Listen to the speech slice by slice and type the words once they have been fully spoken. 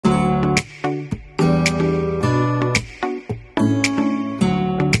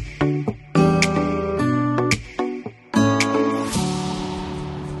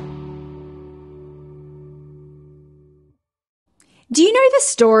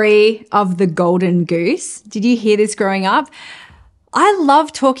story of the golden goose? Did you hear this growing up? I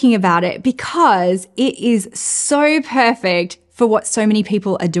love talking about it because it is so perfect for what so many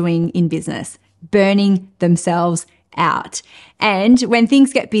people are doing in business, burning themselves out. And when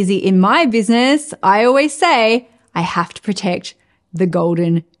things get busy in my business, I always say I have to protect the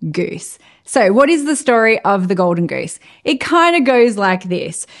golden goose. So what is the story of the golden goose? It kind of goes like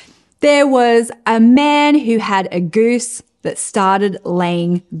this. There was a man who had a goose that started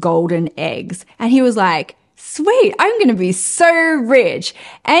laying golden eggs. And he was like, sweet, I'm going to be so rich.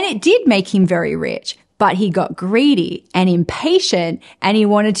 And it did make him very rich. But he got greedy and impatient and he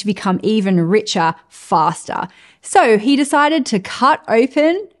wanted to become even richer faster. So he decided to cut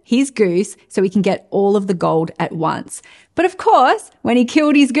open his goose so he can get all of the gold at once. But of course, when he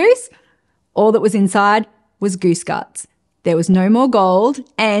killed his goose, all that was inside was goose guts. There was no more gold,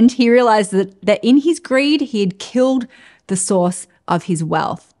 and he realized that in his greed, he had killed the source of his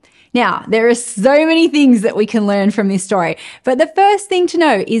wealth. Now, there are so many things that we can learn from this story, but the first thing to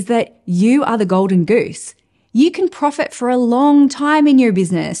know is that you are the golden goose. You can profit for a long time in your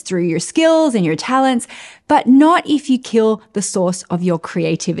business through your skills and your talents, but not if you kill the source of your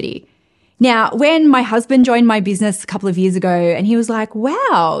creativity. Now, when my husband joined my business a couple of years ago and he was like,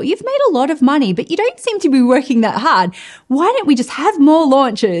 wow, you've made a lot of money, but you don't seem to be working that hard. Why don't we just have more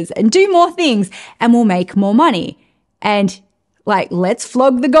launches and do more things and we'll make more money? And let's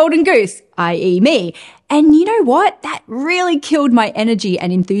flog the golden goose, i.e. me. And you know what? That really killed my energy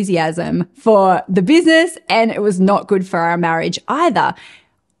and enthusiasm for the business, and it was not good for our marriage either.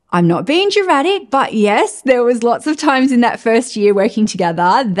 I'm not being dramatic, but yes, there was lots of times in that first year working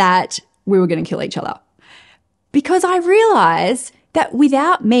together that we were going to kill each other. Because I realized that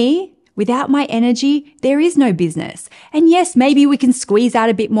without me, without my energy, there is no business. And yes, maybe we can squeeze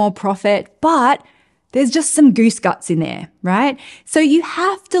out a bit more profit, but there's just some goose guts in there, right? So you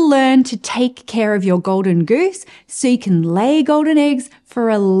have to learn to take care of your golden goose so you can lay golden eggs for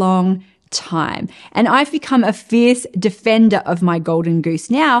a long time. And I've become a fierce defender of my golden goose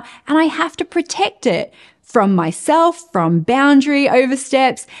now, and I have to protect it from myself, from boundary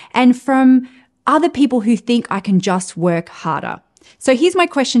oversteps, and from other people who think I can just work harder. So here's my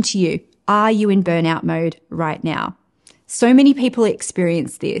question to you. Are you in burnout mode right now? So many people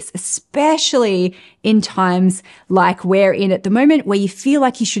experience this, especially in times like we're in at the moment where you feel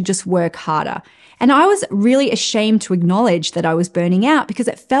like you should just work harder. And I was really ashamed to acknowledge that I was burning out because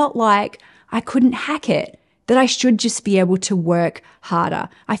it felt like I couldn't hack it, that I should just be able to work harder.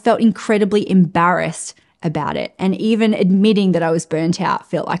 I felt incredibly embarrassed about it. And even admitting that I was burnt out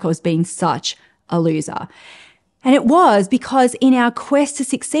felt like I was being such a loser. And it was because in our quest to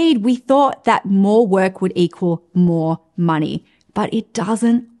succeed, we thought that more work would equal more money, but it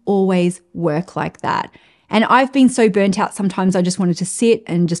doesn't always work like that. And I've been so burnt out, sometimes I just wanted to sit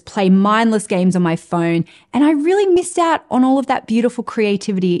and just play mindless games on my phone. And I really missed out on all of that beautiful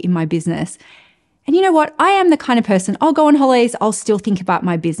creativity in my business. And you know what? I am the kind of person, I'll go on holidays, I'll still think about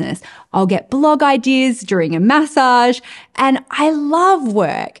my business. I'll get blog ideas during a massage, and I love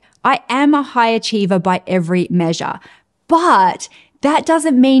work. I am a high achiever by every measure, but that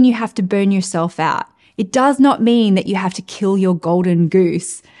doesn't mean you have to burn yourself out. It does not mean that you have to kill your golden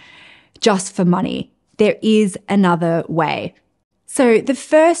goose just for money. There is another way. So the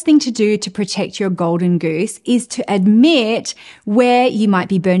first thing to do to protect your golden goose is to admit where you might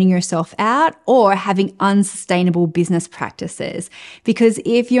be burning yourself out or having unsustainable business practices. Because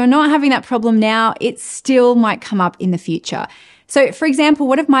if you're not having that problem now, it still might come up in the future. So for example,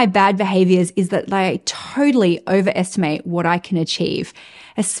 one of my bad behaviors is that I totally overestimate what I can achieve,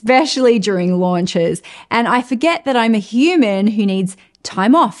 especially during launches. And I forget that I'm a human who needs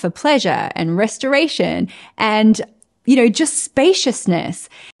time off for pleasure and restoration and just spaciousness.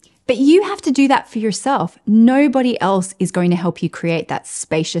 But you have to do that for yourself. Nobody else is going to help you create that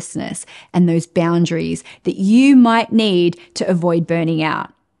spaciousness and those boundaries that you might need to avoid burning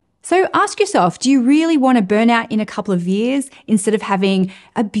out. So ask yourself, do you really want to burn out in a couple of years instead of having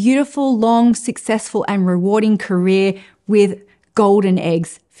a beautiful, long, successful and rewarding career with golden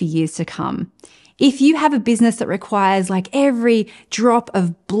eggs for years to come? If you have a business that requires every drop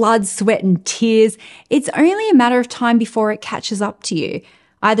of blood, sweat and tears, it's only a matter of time before it catches up to you,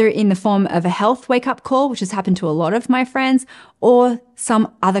 either in the form of a health wake-up call, which has happened to a lot of my friends, or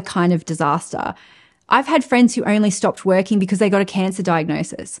some other kind of disaster. I've had friends who only stopped working because they got a cancer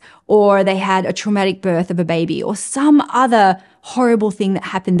diagnosis, or they had a traumatic birth of a baby, or some other horrible thing that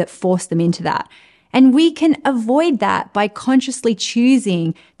happened that forced them into that. And we can avoid that by consciously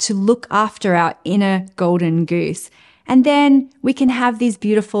choosing to look after our inner golden goose. And then we can have these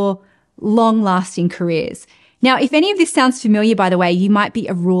beautiful, long-lasting careers. Now, if any of this sounds familiar, by the way, you might be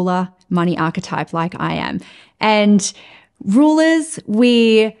a ruler money archetype like I am. And rulers,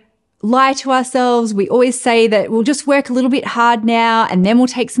 we lie to ourselves. We always say that we'll just work a little bit hard now and then we'll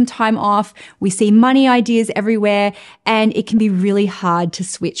take some time off. We see money ideas everywhere and it can be really hard to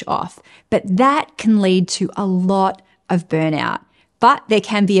switch off. But that can lead to a lot of burnout. But there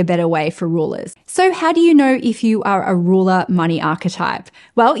can be a better way for rulers. So how do you know if you are a ruler money archetype?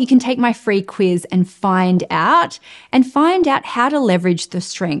 Well, you can take my free quiz and find out how to leverage the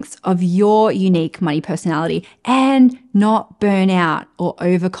strengths of your unique money personality and not burn out or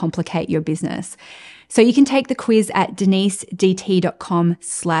overcomplicate your business. So you can take the quiz at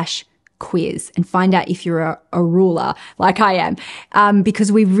denisedt.com/quiz and find out if you're a ruler like I am,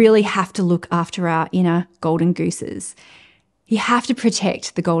 because we really have to look after our inner golden gooses. You have to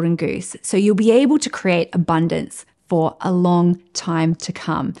protect the golden goose so you'll be able to create abundance for a long time to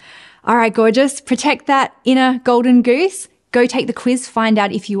come. All right, gorgeous. Protect that inner golden goose. Go take the quiz, find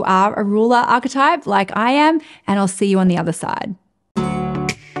out if you are a ruler archetype like I am, and I'll see you on the other side.